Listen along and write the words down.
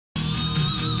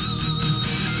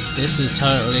This is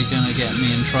totally gonna get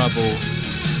me in trouble.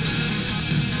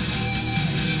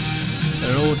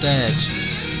 They're all dead.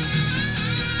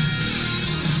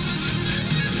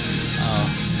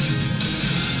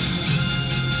 Oh.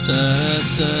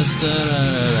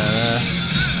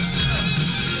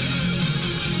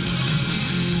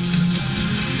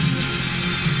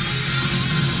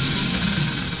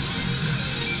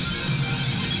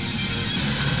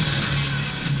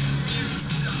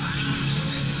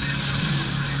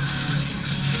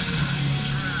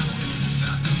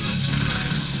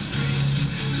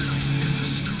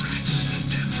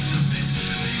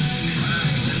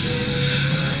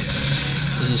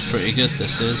 This is pretty good,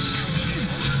 this is.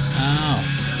 Ow.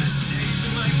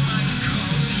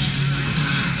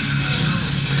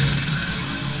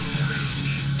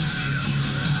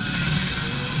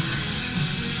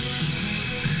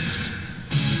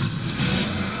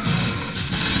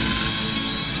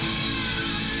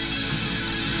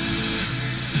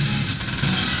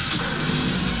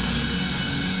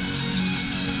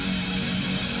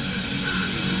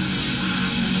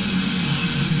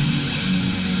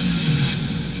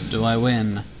 Do I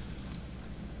win?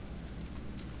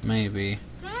 Maybe.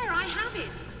 There, I have it.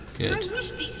 Good. I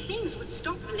wish these things would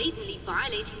stop blatantly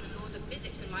violating the laws of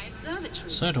physics in my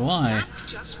observatory. So do I. That's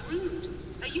just rude.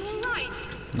 Are you alright?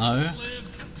 No.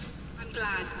 I'm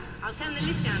glad. I'll send the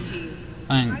lift down to you.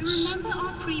 Thanks. I remember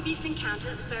our previous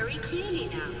encounters very clearly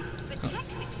now. But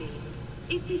technically,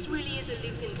 if this really is a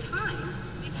loop in time,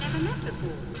 we've never met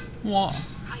before. What?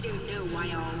 I don't know why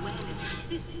our awareness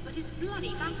persists, but it's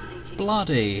bloody fascinating.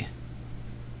 Bloody.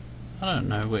 I don't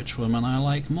know which woman I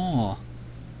like more.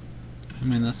 I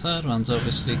mean, the third one's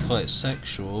obviously quite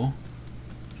sexual.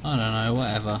 I don't know,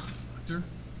 whatever. Doctor?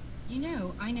 You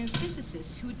know, I know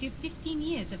physicists who would give 15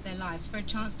 years of their lives for a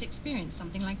chance to experience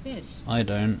something like this. I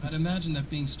don't. I'd imagine that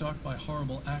being stalked by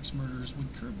horrible axe murderers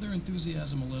would curb their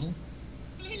enthusiasm a little.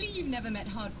 Clearly you've never met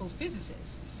hardcore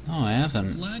physicists. No, I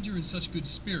haven't. Glad you're in such good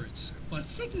spirits, but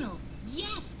Signal!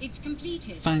 Yes, it's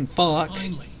completed. Thank fuck.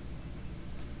 finally.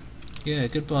 Yeah,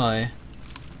 goodbye.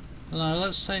 No,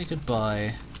 let's say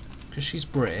goodbye. Because she's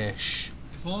British.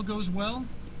 If all goes well,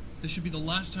 this should be the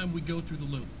last time we go through the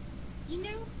loop. You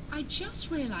know, I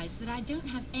just realized that I don't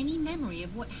have any memory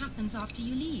of what happens after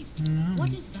you leave. No.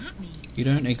 What does that mean? You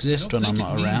don't exist I when don't I'm think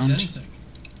not it means around. anything.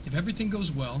 If everything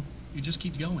goes well, you just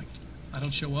keep going. I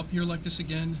don't show up here like this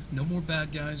again. No more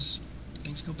bad guys.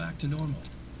 Things go back to normal.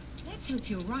 Let's hope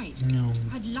you're right. No.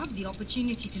 I'd love the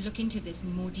opportunity to look into this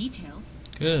in more detail.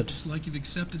 Good. It's like you've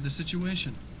accepted the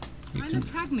situation. You I'm can... a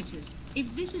pragmatist.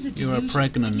 If this is a You're a delusion,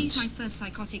 pregnant. at least my first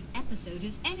psychotic episode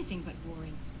is anything but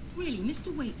boring. Really,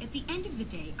 Mr. Waite, at the end of the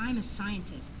day, I'm a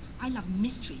scientist. I love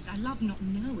mysteries. I love not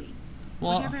knowing.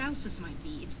 What? Whatever else this might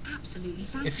be, it's absolutely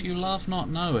fascinating. If you love not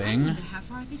I knowing, wonder how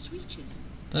far this reaches. Is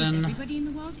then everybody in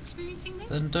the world experiencing this?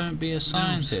 then don't be a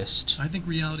scientist. I think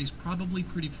reality's probably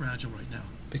pretty fragile right now.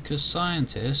 Because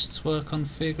scientists work on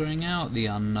figuring out the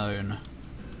unknown.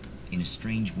 In a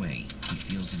strange way, he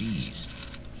feels at ease.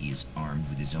 He is armed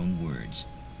with his own words,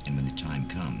 and when the time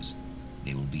comes,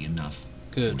 they will be enough,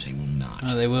 or Good. they will not.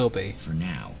 Oh, they will be. For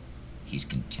now, he's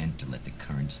content to let the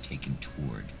currents take him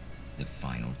toward the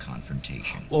final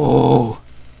confrontation. Oh!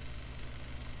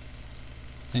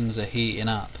 Things are heating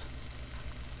up.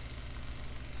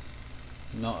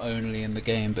 Not only in the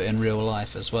game, but in real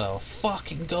life as well.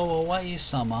 Fucking go away,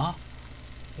 summer!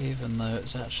 Even though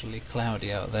it's actually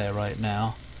cloudy out there right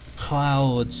now.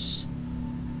 Clouds!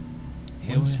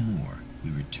 Here Once we- more,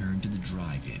 we return to the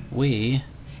drive-in. We?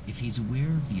 If he's aware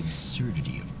of the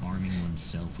absurdity of arming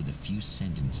oneself with a few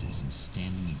sentences and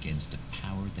standing against a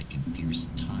power that can pierce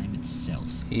time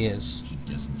itself, He is. he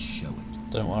doesn't show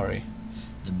it. Don't worry.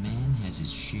 The man has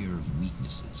his share of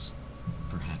weaknesses,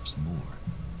 perhaps more.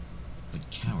 But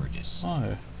cowardice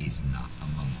Oh, is not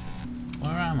among them.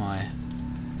 where am I?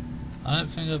 I don't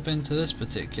think I've been to this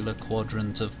particular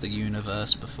quadrant of the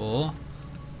universe before.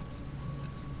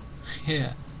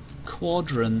 Yeah,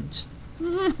 quadrant.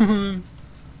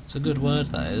 It's a good word,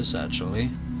 that is, actually.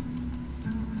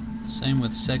 Same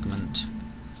with segment.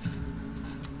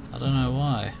 I don't know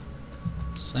why.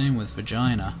 Same with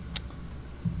vagina.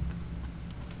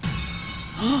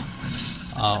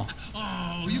 Oh,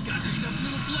 Oh, you got yourself a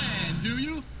little plan, do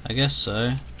you? I guess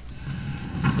so.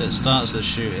 It starts the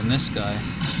shooting this guy.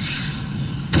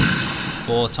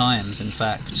 4 times, in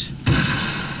fact.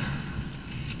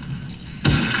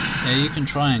 Yeah, you can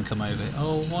try and come over.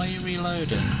 Oh, why are you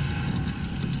reloading?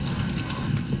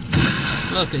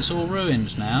 Look, it's all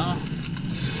ruined now.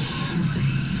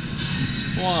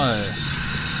 Whoa.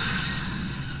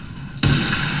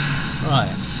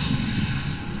 Right.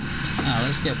 Now,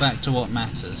 let's get back to what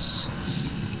matters.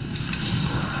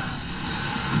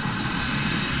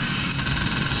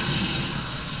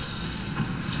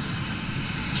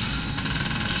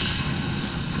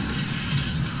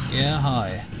 Yeah,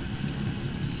 hi.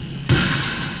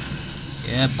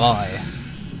 Yeah, bye.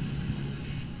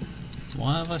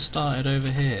 Why have I started over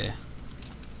here?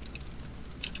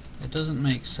 It doesn't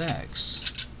make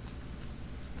sex.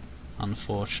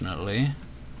 Unfortunately.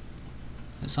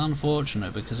 It's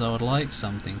unfortunate because I would like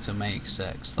something to make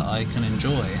sex that I can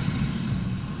enjoy.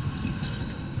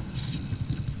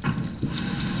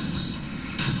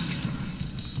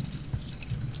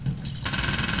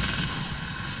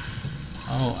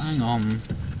 Oh, hang on.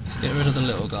 Let's get rid of the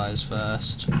little guys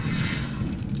first.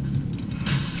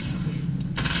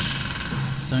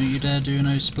 Don't you dare do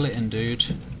no splitting, dude.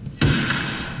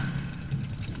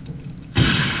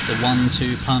 The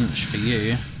 1-2 punch for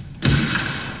you.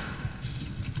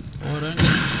 Oh,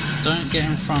 don't get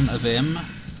in front of him.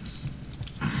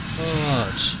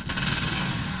 God.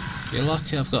 You're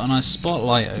lucky I've got a nice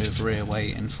spotlight over here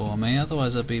waiting for me,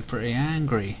 otherwise I'd be pretty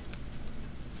angry.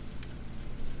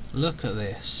 Look at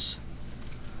this.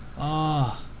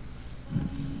 Ah,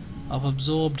 I've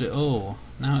absorbed it all.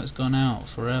 Now it's gone out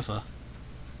forever.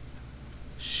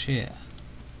 Shit.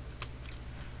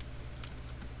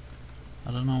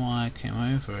 I don't know why I came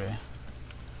over here.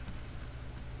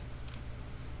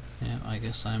 Yeah, I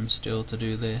guess I'm still to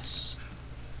do this.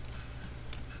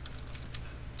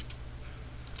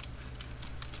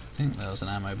 I think there was an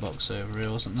ammo box over here,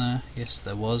 wasn't there? Yes,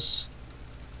 there was.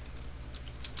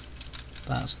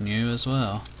 That's new as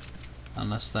well.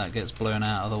 Unless that gets blown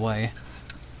out of the way.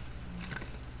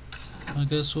 I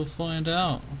guess we'll find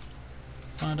out.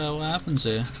 Find out what happens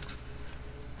here.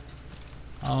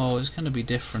 Oh, it's going to be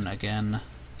different again.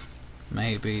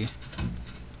 Maybe.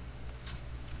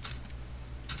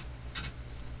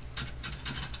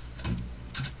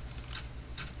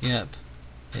 Yep,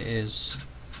 it is.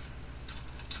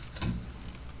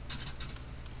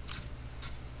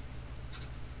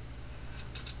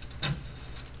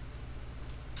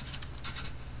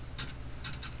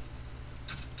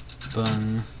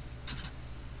 Bung.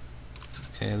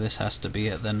 Okay, this has to be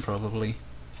it then, probably.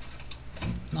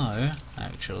 No,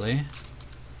 actually.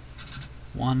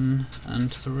 1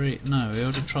 and 3. No, we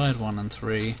already tried 1 and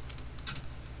 3.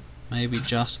 Maybe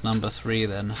just number 3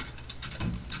 then.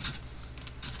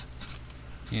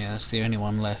 Yeah, that's the only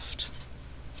one left.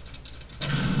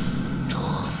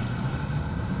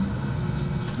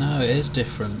 No, it is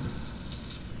different.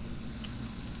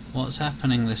 What's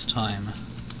happening this time?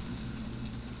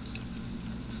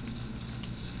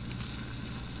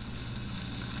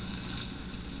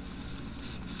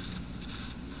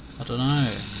 I don't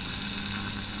know.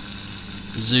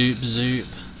 Zoop, zoop.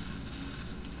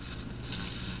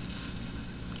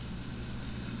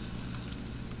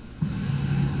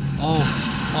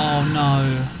 Oh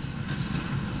no.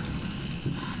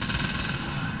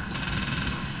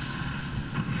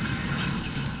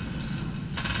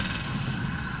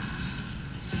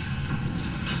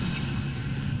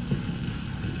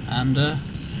 And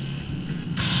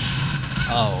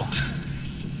oh.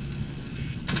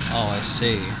 Oh, I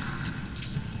see.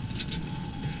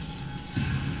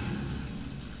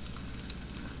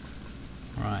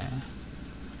 Right.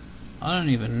 I don't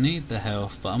even need the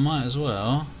health, but I might as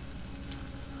well.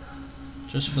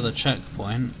 Just for the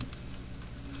checkpoint.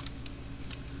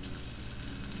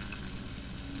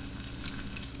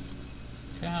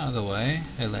 Get out of the way,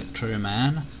 Electro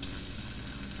Man.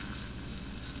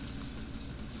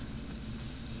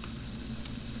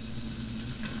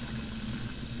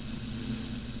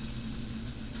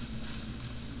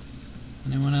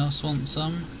 Anyone else want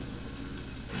some?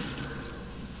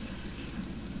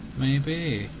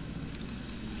 Maybe.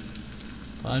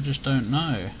 But I just don't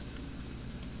know.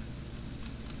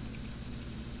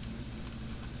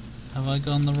 Have I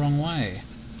gone the wrong way?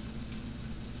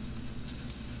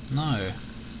 No.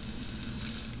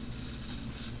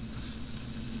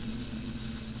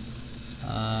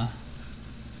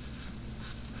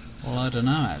 Well, I don't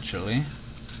know actually.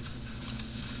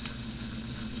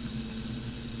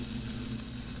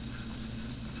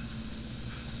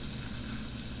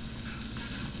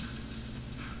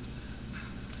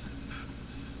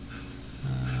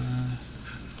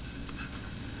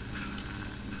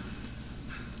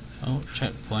 Oh,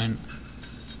 checkpoint.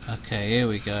 Okay, here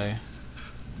we go.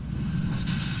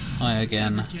 Hi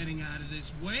again. Getting out of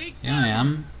this. Wait. Yeah, I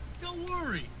am. Don't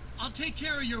worry. I'll take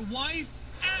care of your wife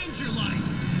and your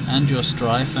life. And your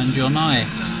strife and your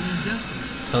knife.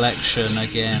 Collection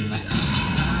again.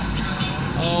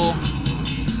 Oh.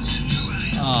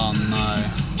 Oh no.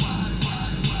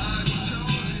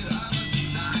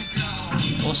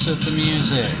 What's with the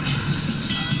music?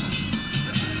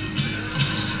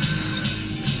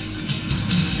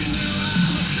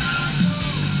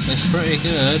 It's pretty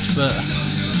good, but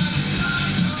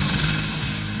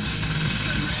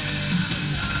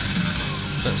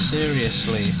But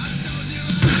seriously.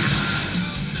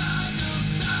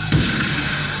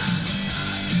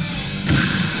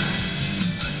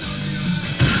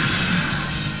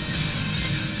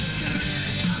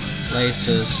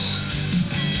 Laters.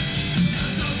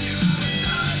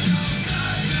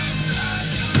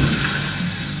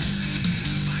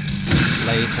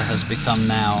 Later has become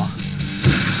now.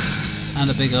 And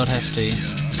a big old hefty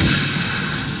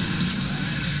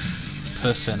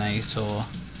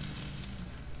Puffinator.